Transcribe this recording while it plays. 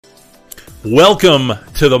Welcome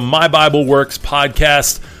to the My Bible Works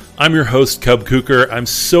podcast. I'm your host, Cub Cooker. I'm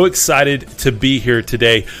so excited to be here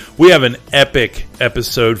today. We have an epic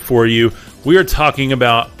episode for you. We are talking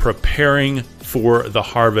about preparing for the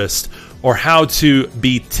harvest, or how to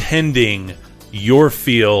be tending your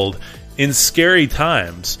field in scary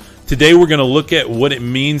times. Today we're going to look at what it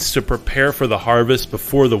means to prepare for the harvest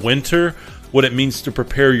before the winter, what it means to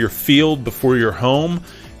prepare your field before your home,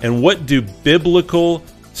 and what do biblical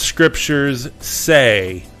scriptures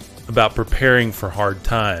say about preparing for hard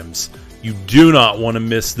times. You do not want to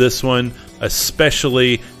miss this one,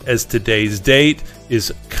 especially as today's date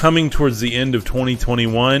is coming towards the end of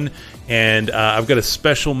 2021, and I've got a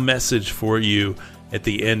special message for you at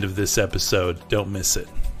the end of this episode. Don't miss it.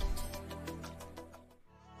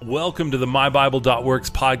 Welcome to the MyBible.Works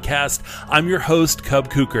podcast. I'm your host, Cub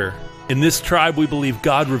Cooker. In this tribe, we believe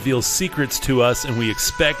God reveals secrets to us and we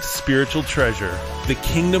expect spiritual treasure. The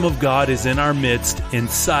kingdom of God is in our midst,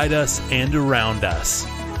 inside us and around us.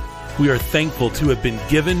 We are thankful to have been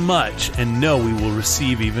given much and know we will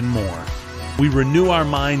receive even more. We renew our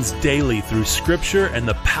minds daily through Scripture and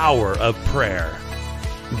the power of prayer.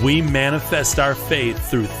 We manifest our faith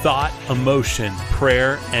through thought, emotion,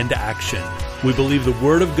 prayer, and action. We believe the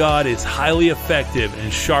Word of God is highly effective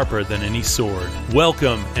and sharper than any sword.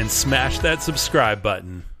 Welcome and smash that subscribe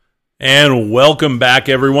button. And welcome back,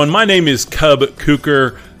 everyone. My name is Cub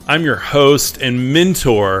Cooker. I'm your host and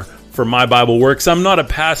mentor for My Bible Works. I'm not a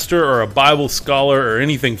pastor or a Bible scholar or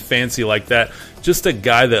anything fancy like that. Just a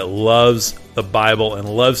guy that loves the Bible and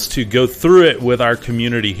loves to go through it with our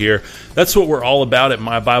community here. That's what we're all about at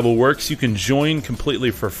My Bible Works. You can join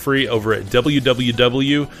completely for free over at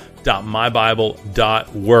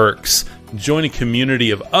www.mybible.works. Join a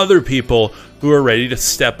community of other people who are ready to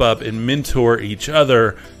step up and mentor each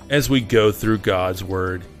other as we go through God's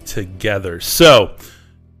Word together. So,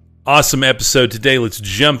 awesome episode today. Let's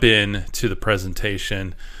jump in to the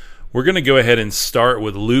presentation. We're going to go ahead and start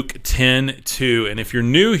with Luke 10:2. And if you're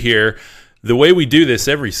new here, the way we do this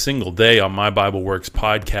every single day on My Bible Works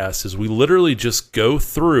podcast is we literally just go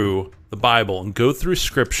through the Bible and go through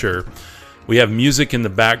Scripture. We have music in the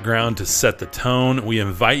background to set the tone. We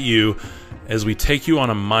invite you as we take you on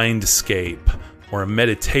a mindscape or a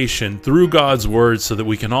meditation through God's Word so that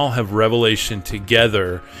we can all have revelation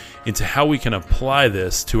together into how we can apply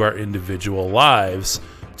this to our individual lives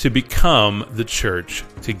to become the church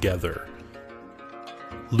together.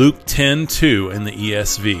 Luke 10:2 in the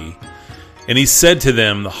ESV. And he said to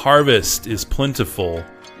them, "The harvest is plentiful,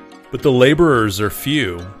 but the laborers are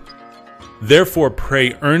few. Therefore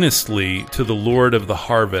pray earnestly to the Lord of the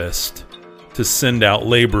harvest to send out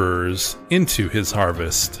laborers into his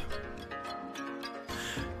harvest."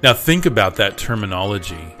 Now think about that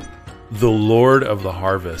terminology, the Lord of the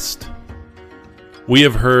harvest. We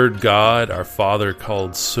have heard God, our Father,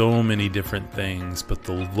 called so many different things, but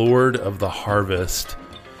the Lord of the harvest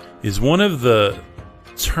is one of the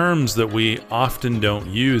terms that we often don't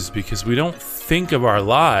use because we don't think of our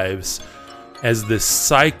lives as this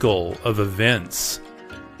cycle of events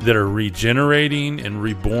that are regenerating and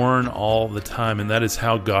reborn all the time. And that is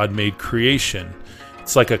how God made creation.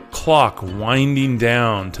 It's like a clock winding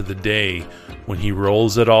down to the day when he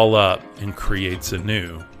rolls it all up and creates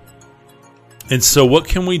anew. And so what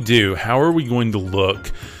can we do? How are we going to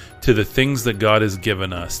look to the things that God has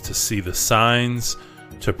given us to see the signs,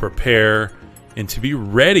 to prepare, and to be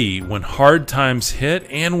ready when hard times hit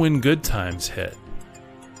and when good times hit?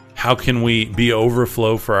 How can we be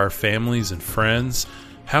overflow for our families and friends?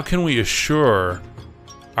 How can we assure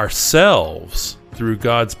ourselves through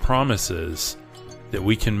God's promises that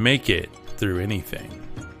we can make it through anything?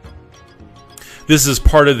 This is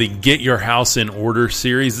part of the Get Your House in Order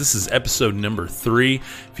series. This is episode number 3.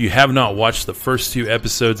 If you have not watched the first 2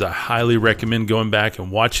 episodes, I highly recommend going back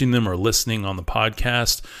and watching them or listening on the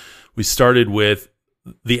podcast. We started with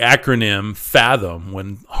the acronym FATHOM.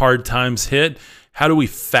 When hard times hit, how do we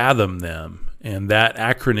fathom them? And that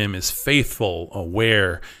acronym is faithful,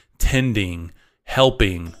 aware, tending,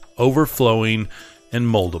 helping, overflowing, and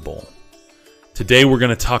moldable. Today we're going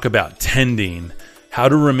to talk about tending, how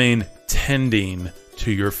to remain tending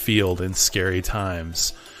to your field in scary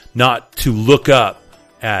times. Not to look up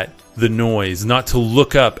at the noise, not to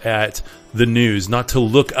look up at the news, not to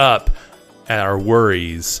look up at our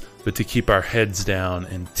worries, but to keep our heads down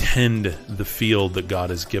and tend the field that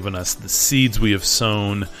God has given us, the seeds we have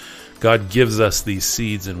sown. God gives us these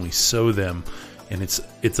seeds and we sow them, and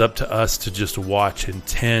it's up to us to just watch and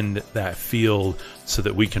tend that field so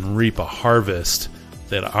that we can reap a harvest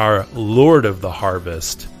that our Lord of the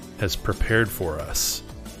harvest has prepared for us.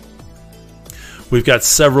 We've got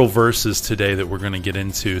several verses today that we're going to get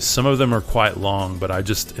into. Some of them are quite long, but I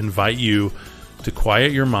just invite you to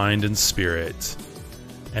quiet your mind and spirit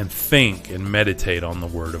and think and meditate on the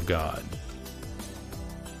Word of God.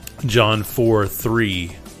 John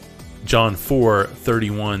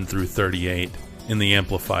 4:31 through 38 in the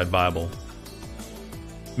Amplified Bible.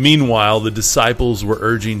 Meanwhile, the disciples were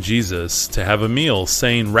urging Jesus to have a meal,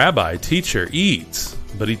 saying, "Rabbi, teacher, eat."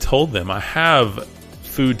 But he told them, "I have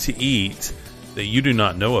food to eat that you do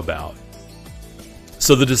not know about."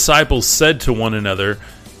 So the disciples said to one another,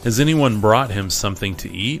 "Has anyone brought him something to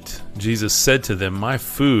eat?" Jesus said to them, "My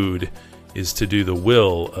food is to do the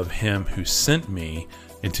will of him who sent me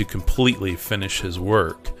and to completely finish his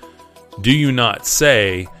work. Do you not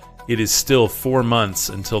say, 'It is still 4 months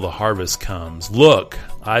until the harvest comes'? Look,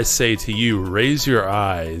 I say to you, raise your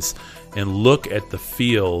eyes and look at the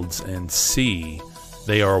fields and see,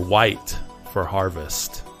 they are white for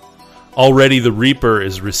harvest. Already the reaper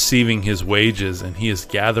is receiving his wages, and he is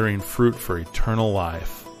gathering fruit for eternal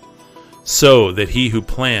life, so that he who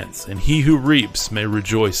plants and he who reaps may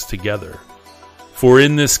rejoice together. For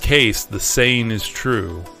in this case the saying is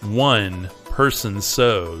true, one person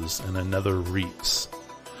sows and another reaps.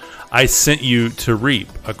 I sent you to reap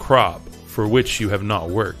a crop for which you have not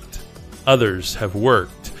worked. Others have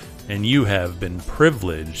worked, and you have been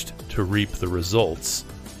privileged to reap the results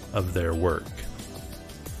of their work."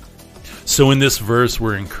 So in this verse,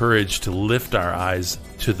 we're encouraged to lift our eyes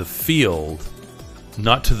to the field,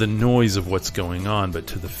 not to the noise of what's going on, but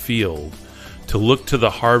to the field, to look to the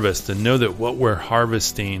harvest and know that what we're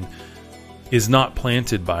harvesting is not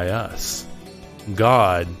planted by us.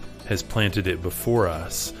 God has planted it before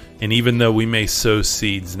us. And even though we may sow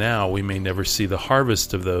seeds now, we may never see the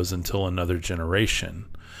harvest of those until another generation.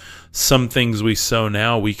 Some things we sow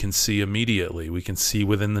now, we can see immediately. We can see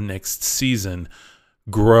within the next season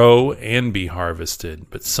grow and be harvested.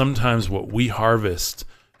 But sometimes what we harvest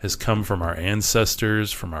has come from our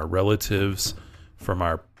ancestors, from our relatives, from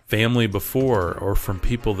our family before, or from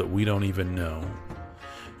people that we don't even know.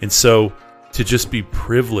 And so to just be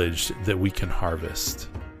privileged that we can harvest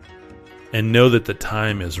and know that the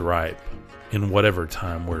time is ripe in whatever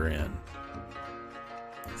time we're in.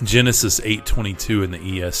 Genesis 8:22 in the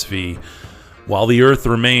ESV. While the earth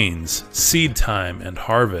remains, seed time and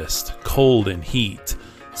harvest, cold and heat,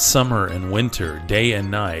 summer and winter, day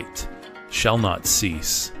and night, shall not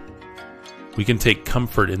cease. We can take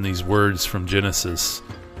comfort in these words from Genesis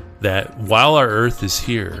that while our earth is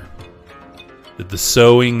here, that the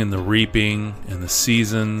sowing and the reaping and the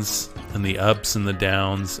seasons and the ups and the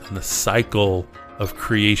downs and the cycle of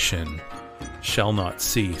creation shall not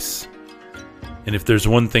cease. And if there's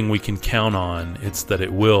one thing we can count on, it's that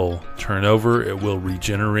it will turn over, it will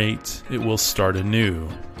regenerate, it will start anew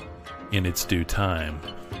in its due time.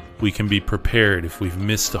 We can be prepared. If we've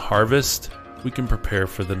missed a harvest, we can prepare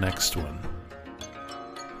for the next one.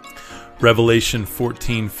 Revelation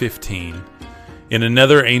 14:15. And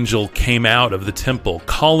another angel came out of the temple,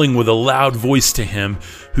 calling with a loud voice to him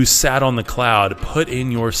who sat on the cloud, "Put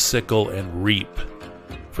in your sickle and reap,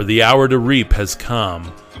 for the hour to reap has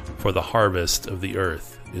come, for the harvest of the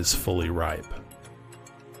earth is fully ripe."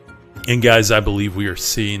 And guys, I believe we are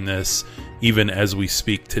seeing this even as we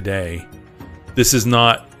speak today. This is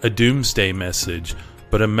not a doomsday message,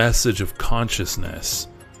 but a message of consciousness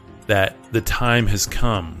that the time has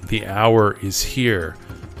come, the hour is here,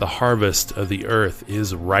 the harvest of the earth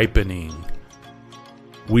is ripening.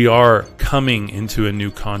 We are coming into a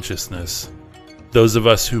new consciousness. Those of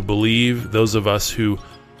us who believe, those of us who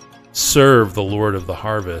serve the Lord of the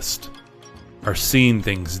harvest are seeing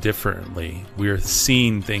things differently. We are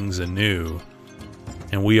seeing things anew,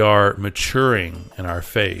 and we are maturing in our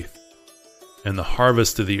faith. And the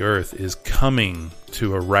harvest of the earth is coming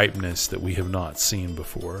to a ripeness that we have not seen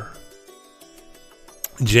before.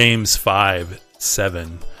 James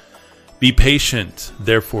 5:7. Be patient,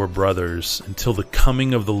 therefore, brothers, until the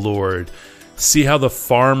coming of the Lord. See how the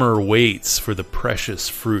farmer waits for the precious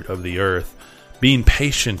fruit of the earth, being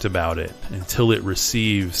patient about it until it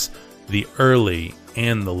receives the early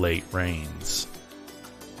and the late rains.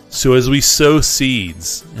 So as we sow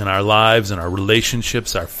seeds in our lives, in our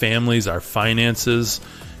relationships, our families, our finances,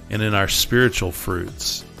 and in our spiritual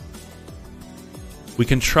fruits, we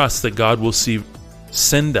can trust that God will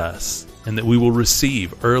send us and that we will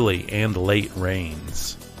receive early and late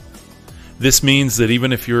rains. This means that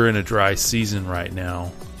even if you're in a dry season right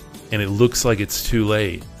now and it looks like it's too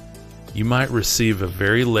late, you might receive a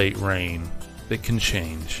very late rain that can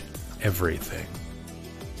change everything.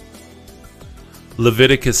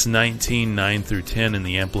 Leviticus 19:9 through 10 in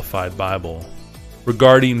the Amplified Bible,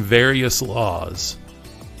 regarding various laws.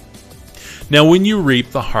 Now when you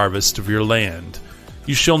reap the harvest of your land,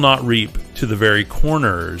 you shall not reap to the very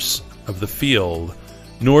corners of the field,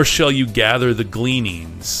 nor shall you gather the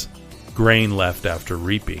gleanings, grain left after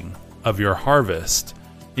reaping, of your harvest,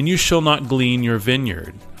 and you shall not glean your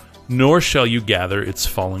vineyard, nor shall you gather its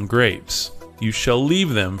fallen grapes. You shall leave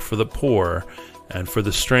them for the poor and for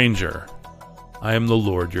the stranger. I am the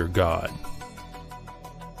Lord your God.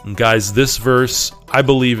 And guys, this verse, I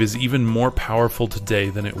believe, is even more powerful today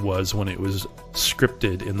than it was when it was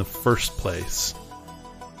scripted in the first place.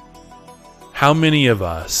 How many of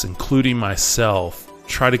us, including myself,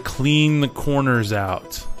 try to clean the corners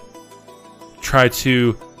out, try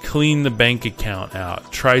to clean the bank account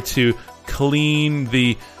out, try to clean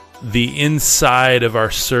the inside of our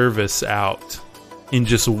service out, and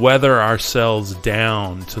just weather ourselves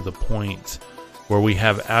down to the point where we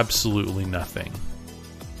have absolutely nothing,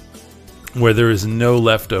 where there is no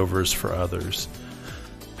leftovers for others?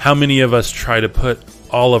 How many of us try to put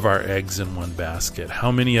all of our eggs in one basket?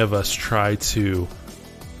 How many of us try to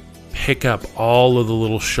pick up all of the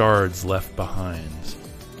little shards left behind?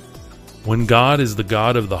 When God is the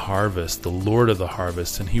God of the harvest, the Lord of the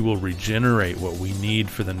harvest, and He will regenerate what we need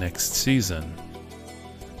for the next season,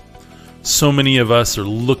 so many of us are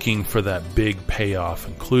looking for that big payoff,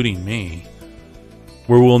 including me,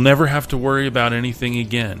 where we'll never have to worry about anything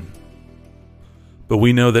again. But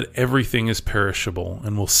we know that everything is perishable,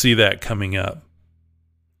 and we'll see that coming up.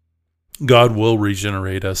 God will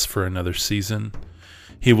regenerate us for another season.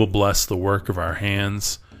 He will bless the work of our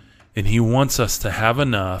hands, and He wants us to have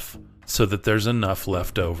enough so that there's enough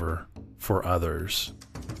left over for others.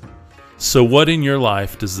 So what in your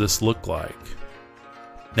life does this look like?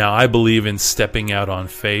 Now, I believe in stepping out on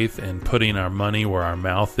faith and putting our money where our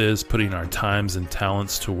mouth is, putting our times and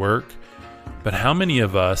talents to work. But how many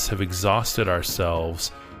of us have exhausted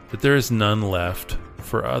ourselves that there is none left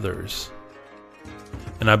for others?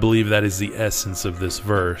 And I believe that is the essence of this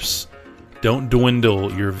verse. Don't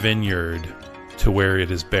dwindle your vineyard to where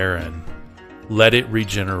it is barren. Let it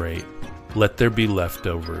regenerate. Let there be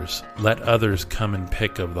leftovers. Let others come and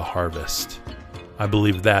pick of the harvest. I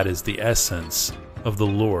believe that is the essence of the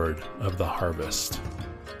Lord of the harvest.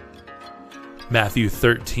 Matthew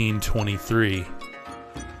 13:23.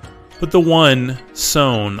 But the one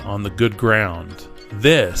sown on the good ground,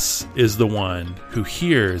 this is the one who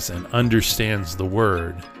hears and understands the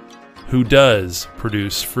word, who does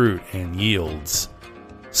produce fruit and yields,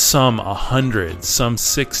 some 100, some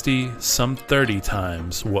 60, some 30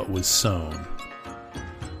 times what was sown.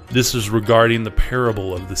 This is regarding the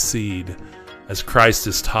parable of the seed, as Christ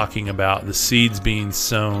is talking about the seeds being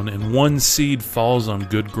sown, and one seed falls on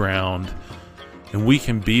good ground, and we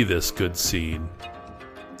can be this good seed.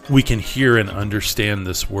 We can hear and understand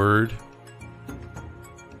this word.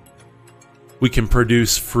 We can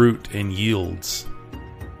produce fruit and yields.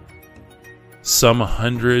 Some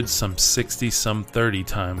 100, some 60, some 30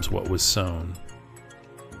 times what was sown.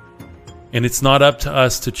 And it's not up to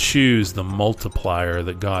us to choose the multiplier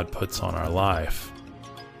that God puts on our life.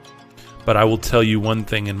 But I will tell you one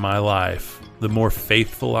thing in my life: the more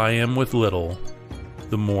faithful I am with little,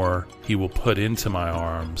 the more He will put into my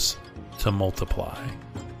arms to multiply.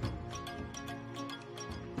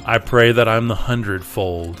 I pray that I'm the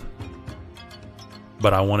 100-fold,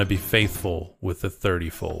 but I want to be faithful with the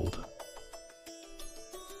 30-fold.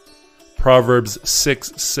 Proverbs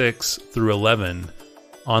 6:6-11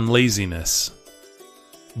 on laziness.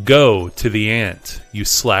 Go to the ant, you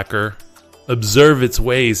slacker. Observe its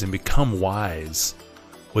ways and become wise.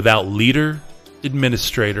 Without leader,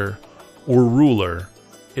 administrator, or ruler,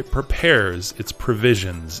 it prepares its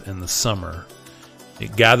provisions in the summer.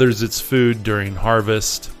 It gathers its food during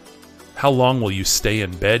harvest. How long will you stay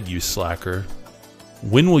in bed, you slacker?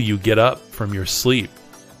 When will you get up from your sleep?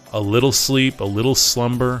 A little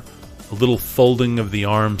slumber, a little folding of the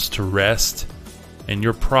arms to rest, and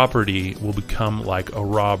your property will become like a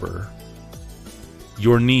robber,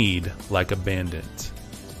 your need like a bandit.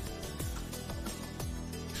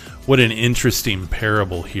 What an interesting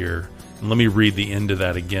parable here. And let me read the end of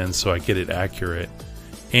that again so I get it accurate.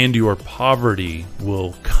 And your poverty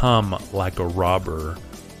will come like a robber,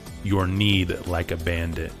 your need like a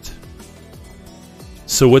bandit.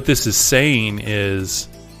 So what this is saying is,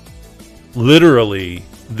 literally,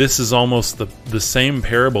 this is almost the same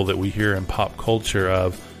parable that we hear in pop culture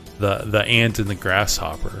of the ant and the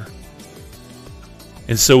grasshopper.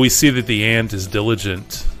 And so we see that the ant is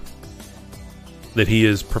diligent, that he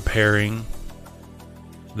is preparing,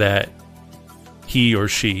 that he or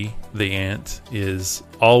she, the ant, is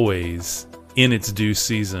always in its due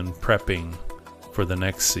season prepping for the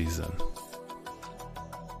next season.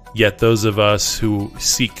 Yet those of us who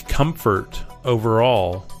seek comfort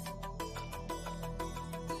overall,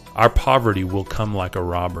 our poverty will come like a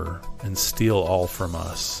robber and steal all from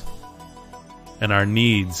us. And our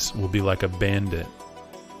needs will be like a bandit,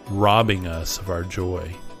 robbing us of our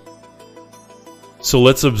joy. So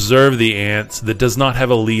let's observe the ant that does not have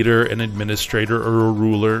a leader, an administrator, or a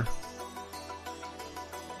ruler.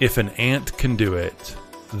 If an ant can do it,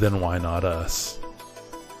 then why not us?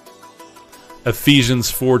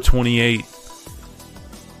 Ephesians 4:28.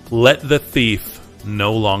 Let the thief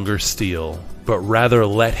no longer steal, but rather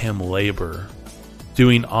let him labor,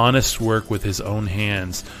 doing honest work with his own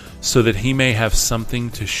hands, so that he may have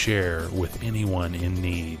something to share with anyone in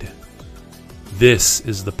need. This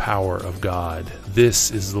is the power of God.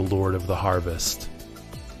 This is the Lord of the harvest.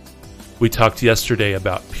 We talked yesterday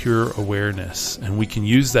about pure awareness, and we can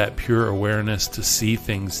use that pure awareness to see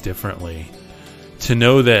things differently, to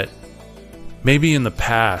know that maybe in the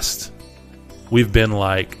past we've been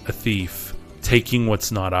like a thief, taking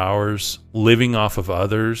what's not ours, living off of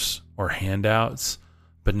others or handouts,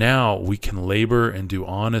 but now we can labor and do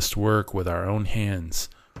honest work with our own hands.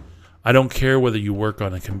 I don't care whether you work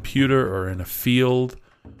on a computer or in a field,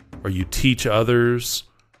 or you teach others,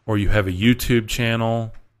 or you have a YouTube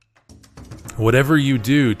channel. Whatever you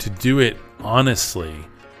do, to do it honestly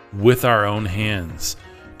with our own hands,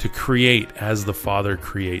 to create as the Father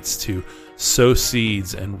creates, to sow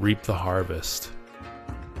seeds and reap the harvest,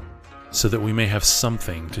 so that we may have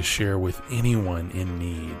something to share with anyone in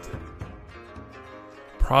need.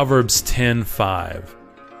 Proverbs 10:5.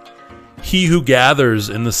 He who gathers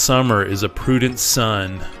in the summer is a prudent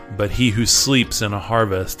son, but he who sleeps in a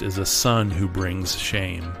harvest is a son who brings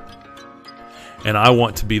shame. And I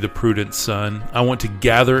want to be the prudent son. I want to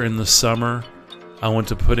gather in the summer. I want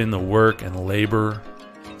to put in the work and labor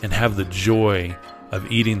and have the joy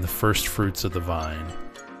of eating the first fruits of the vine.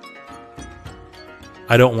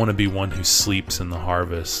 I don't want to be one who sleeps in the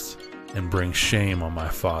harvest and brings shame on my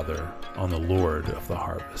Father, on the Lord of the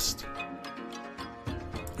harvest.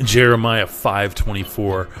 Jeremiah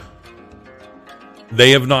 5:24.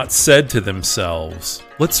 They have not said to themselves,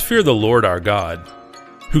 let's fear the Lord our God,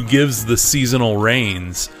 who gives the seasonal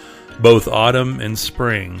rains, both autumn and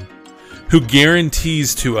spring, who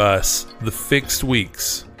guarantees to us the fixed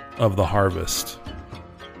weeks of the harvest.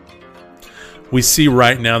 We see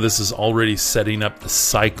right now this is already setting up the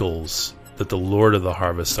cycles that the Lord of the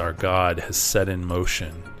harvest, our God, has set in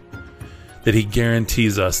motion, that he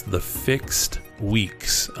guarantees us the fixed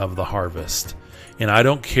weeks of the harvest. And I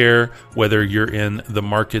don't care whether you're in the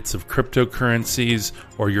markets of cryptocurrencies,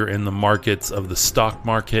 or you're in the markets of the stock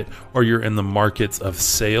market, or you're in the markets of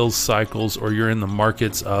sales cycles, or you're in the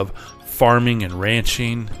markets of farming and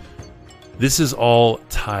ranching. This is all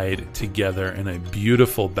tied together in a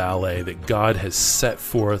beautiful ballet that God has set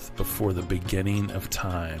forth before the beginning of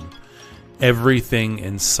time. Everything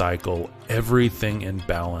in cycle, everything in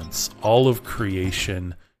balance, all of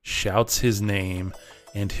creation shouts his name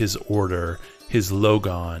and his order, his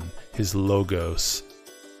logon, his logos,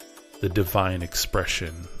 the divine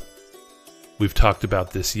expression. We've talked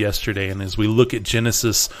about this yesterday, and as we look at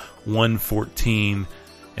Genesis 1:14,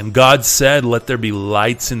 and God said, let there be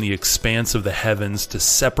lights in the expanse of the heavens to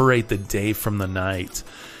separate the day from the night,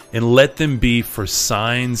 and let them be for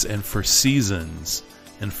signs and for seasons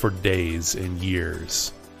and for days and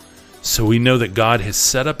years. So we know that God has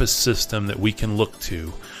set up a system that we can look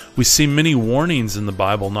to. We see many warnings in the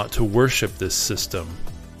Bible not to worship this system,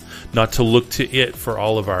 not to look to it for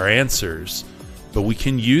all of our answers, but we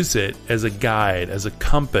can use it as a guide, as a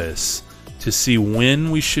compass, to see when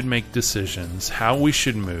we should make decisions, how we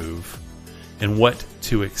should move, and what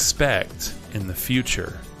to expect in the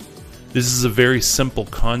future. This is a very simple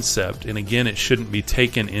concept, and again, it shouldn't be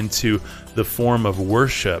taken into the form of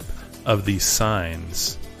worship of these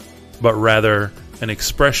signs, but rather an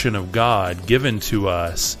expression of God given to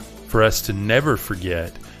us for us to never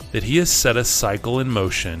forget that he has set a cycle in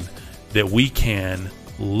motion that we can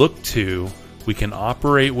look to, we can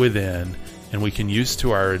operate within, and we can use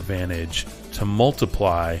to our advantage to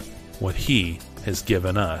multiply what he has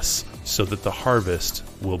given us so that the harvest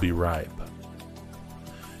will be ripe.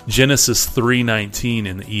 Genesis 3:19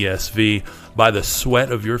 in the ESV, by the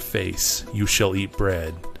sweat of your face you shall eat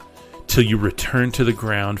bread, till you return to the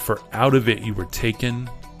ground, for out of it you were taken,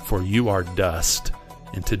 for you are dust,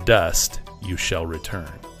 and to dust you shall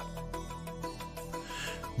return.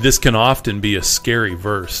 This can often be a scary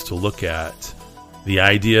verse to look at, the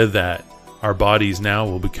idea that our bodies now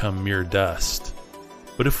will become mere dust.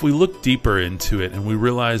 But if we look deeper into it and we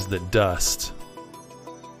realize that dust,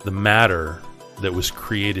 the matter that was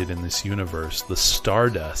created in this universe, the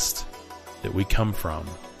stardust that we come from,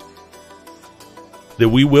 that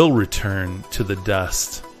we will return to the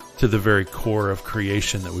dust, to the very core of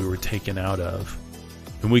creation that we were taken out of.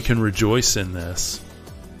 And we can rejoice in this,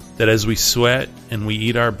 that as we sweat and we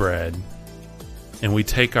eat our bread and we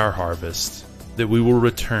take our harvest, that we will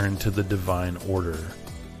return to the divine order.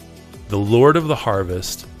 The Lord of the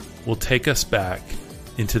harvest will take us back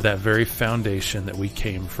into that very foundation that we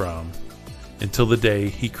came from until the day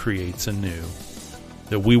He creates anew,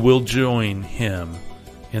 that we will join Him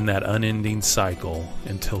in that unending cycle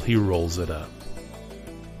until He rolls it up.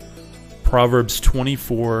 Proverbs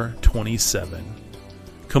 24:27.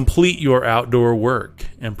 Complete your outdoor work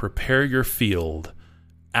and prepare your field.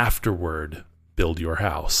 Afterward, build your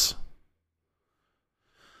house.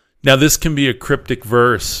 Now, this can be a cryptic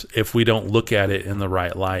verse if we don't look at it in the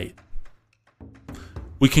right light.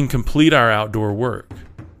 We can complete our outdoor work.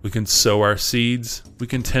 We can sow our seeds. We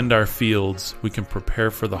can tend our fields. We can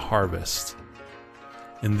prepare for the harvest.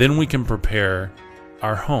 And then we can prepare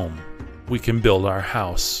our home. We can build our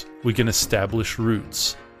house. We can establish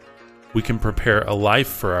roots. We can prepare a life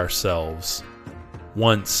for ourselves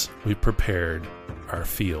once we've prepared our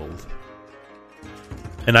field.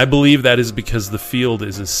 And I believe that is because the field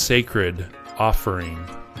is a sacred offering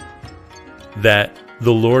that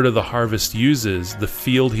the Lord of the harvest uses the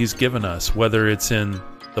field He's given us, whether it's in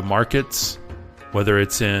the markets, whether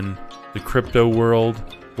it's in the crypto world,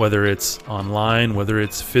 whether it's online, whether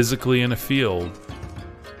it's physically in a field.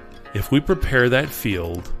 If we prepare that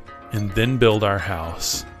field and then build our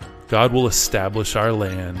house, God will establish our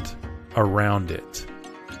land around it.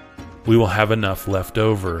 We will have enough left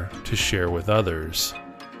over to share with others,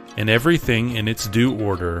 and everything in its due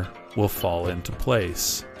order will fall into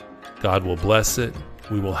place. God will bless it,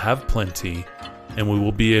 we will have plenty, and we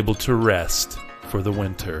will be able to rest for the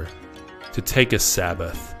winter, to take a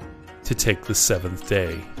Sabbath, to take the seventh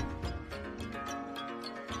day.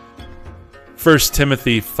 1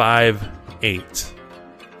 Timothy 5:8.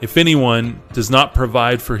 If anyone does not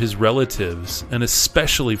provide for his relatives, and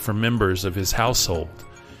especially for members of his household,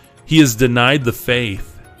 he has denied the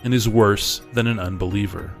faith and is worse than an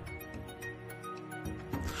unbeliever.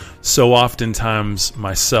 So oftentimes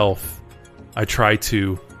myself, I try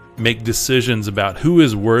to make decisions about who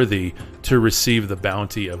is worthy to receive the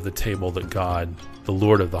bounty of the table that God, the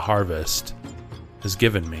Lord of the harvest, has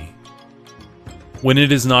given me. When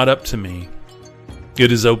it is not up to me,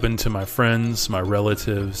 it is open to my friends, my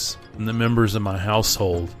relatives, and the members of my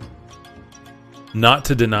household, not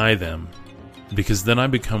to deny them, because then I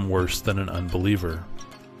become worse than an unbeliever.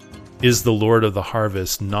 Is the Lord of the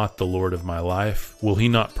harvest not the Lord of my life? Will He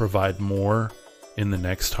not provide more in the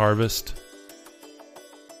next harvest?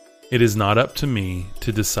 It is not up to me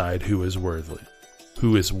to decide who is worthy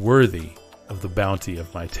of the bounty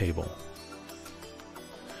of my table.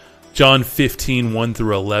 John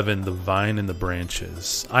 15:1-11, the vine and the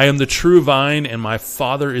branches. I am the true vine, and my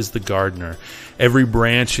Father is the gardener. Every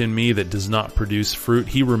branch in me that does not produce fruit,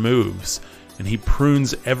 He removes, and He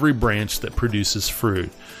prunes every branch that produces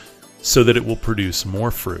fruit, so that it will produce more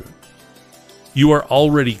fruit. You are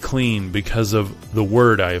already clean because of the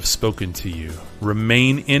word I have spoken to you.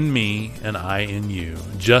 Remain in me, and I in you.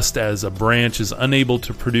 Just as a branch is unable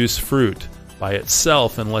to produce fruit by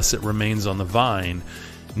itself unless it remains on the vine,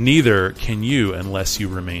 neither can you unless you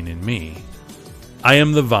remain in me. I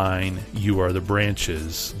am the vine, you are the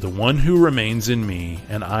branches. The one who remains in me,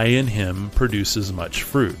 and I in him, produces much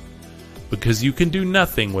fruit, because you can do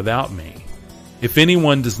nothing without me. If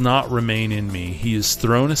anyone does not remain in me, he is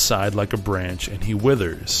thrown aside like a branch, and he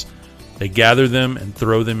withers. They gather them and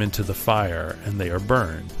throw them into the fire, and they are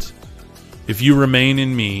burned. If you remain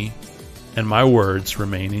in me, and my words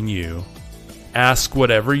remain in you, ask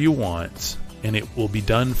whatever you want, and it will be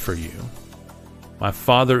done for you. My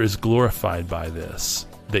Father is glorified by this,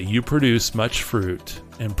 that you produce much fruit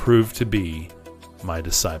and prove to be my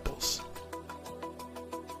disciples.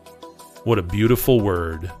 What a beautiful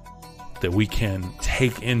word that we can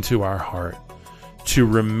take into our heart to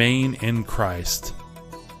remain in Christ,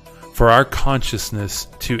 for our consciousness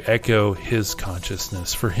to echo His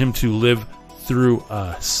consciousness, for Him to live through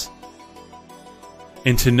us,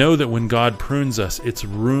 and to know that when God prunes us, it's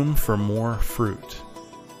room for more fruit.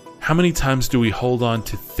 How many times do we hold on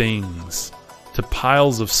to things, to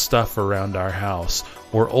piles of stuff around our house,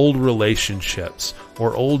 or old relationships,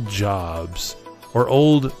 or old jobs, or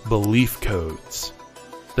old belief codes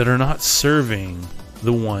that are not serving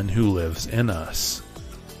the one who lives in us,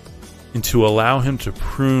 and to allow Him to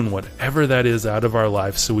prune whatever that is out of our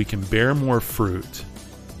life so we can bear more fruit,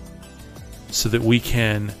 so that we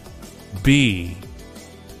can be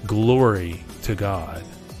glory to God.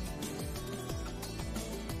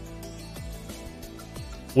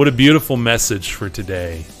 What a beautiful message for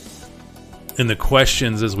today. And the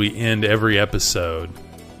questions as we end every episode.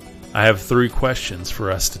 I have 3 questions for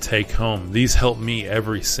us to take home. These help me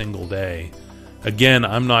every single day. Again,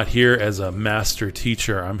 I'm not here as a master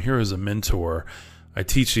teacher. I'm here as a mentor. I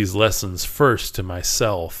teach these lessons first to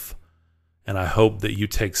myself, and I hope that you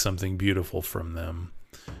take something beautiful from them.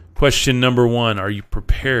 Question number 1, are you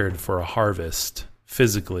prepared for a harvest,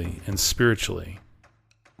 physically and spiritually?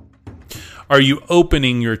 Are you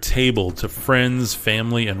opening your table to friends,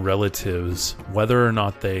 family, and relatives, whether or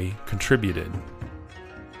not they contributed?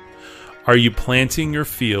 Are you planting your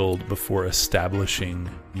field before establishing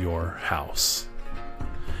your house?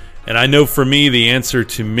 And I know for me, the answer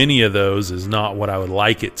to many of those is not what I would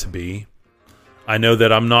like it to be. I know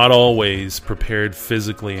that I'm not always prepared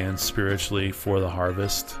physically and spiritually for the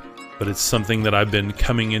harvest, but it's something that I've been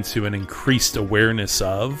coming into an increased awareness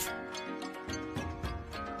of.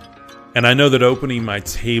 And I know that opening my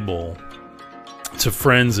table to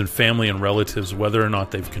friends and family and relatives, whether or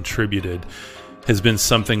not they've contributed, has been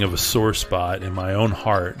something of a sore spot in my own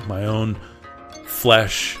heart, my own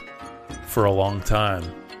flesh for a long time.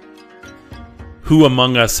 Who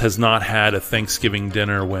among us has not had a Thanksgiving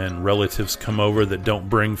dinner when relatives come over that don't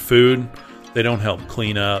bring food? They don't help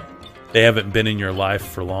clean up. They haven't been in your life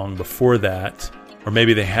for long before that, or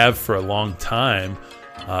maybe they have for a long time,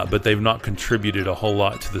 but they've not contributed a whole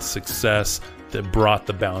lot to the success that brought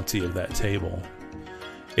the bounty of that table.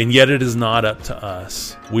 And yet it is not up to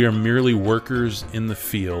us. We are merely workers in the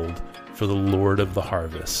field for the Lord of the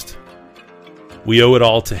harvest. We owe it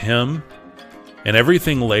all to Him, and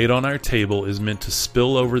everything laid on our table is meant to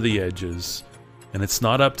spill over the edges, and it's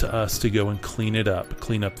not up to us to go and clean it up,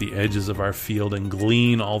 clean up the edges of our field and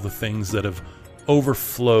glean all the things that have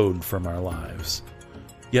overflowed from our lives.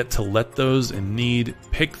 Yet to let those in need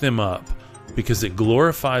pick them up, because it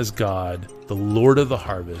glorifies God, the Lord of the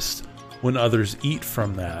harvest, when others eat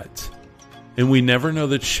from that. And we never know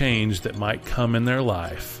the change that might come in their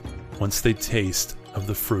life once they taste of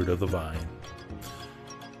the fruit of the vine.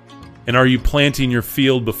 And are you planting your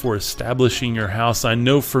field before establishing your house? I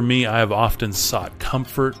know for me, I have often sought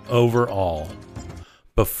comfort over all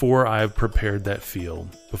before I have prepared that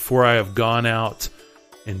field, before I have gone out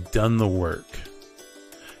and done the work.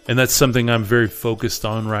 And that's something I'm very focused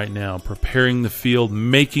on right now, preparing the field,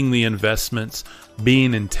 making the investments,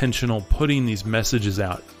 being intentional, putting these messages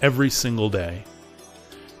out every single day.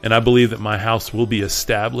 And I believe that my house will be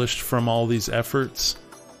established from all these efforts,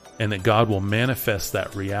 and that God will manifest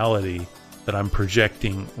that reality that I'm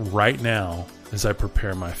projecting right now as I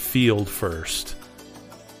prepare my field first,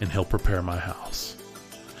 and He'll prepare my house.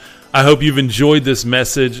 I hope you've enjoyed this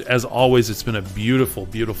message. As always, it's been a beautiful,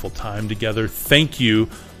 beautiful time together. Thank you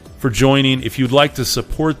for joining. If you'd like to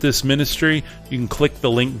support this ministry, you can click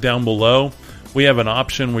the link down below. We have an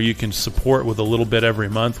option where you can support with a little bit every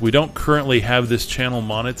month. We don't currently have this channel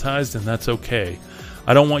monetized, and that's okay.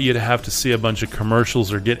 I don't want you to have to see a bunch of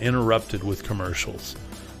commercials or get interrupted with commercials.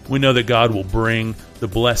 We know that God will bring the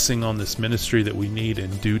blessing on this ministry that we need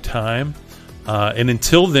in due time. And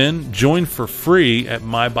until then, join for free at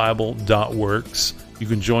mybible.works. You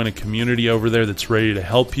can join a community over there that's ready to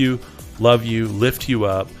help you, love you, lift you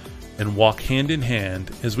up, and walk hand in hand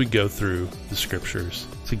as we go through the scriptures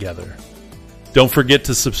together. Don't forget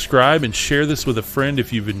to subscribe and share this with a friend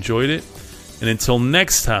if you've enjoyed it. And until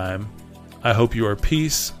next time, I hope you are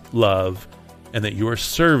peace, love, and that you are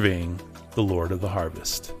serving the Lord of the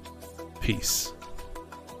harvest. Peace.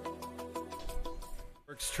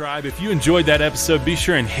 Tribe, if you enjoyed that episode, be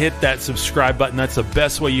sure and hit that subscribe button. That's the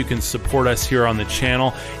best way you can support us here on the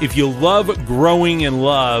channel. If you love growing in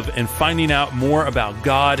love and finding out more about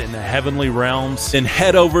God and the heavenly realms, then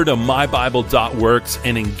head over to mybible.works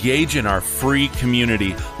and engage in our free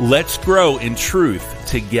community. Let's grow in truth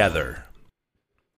together.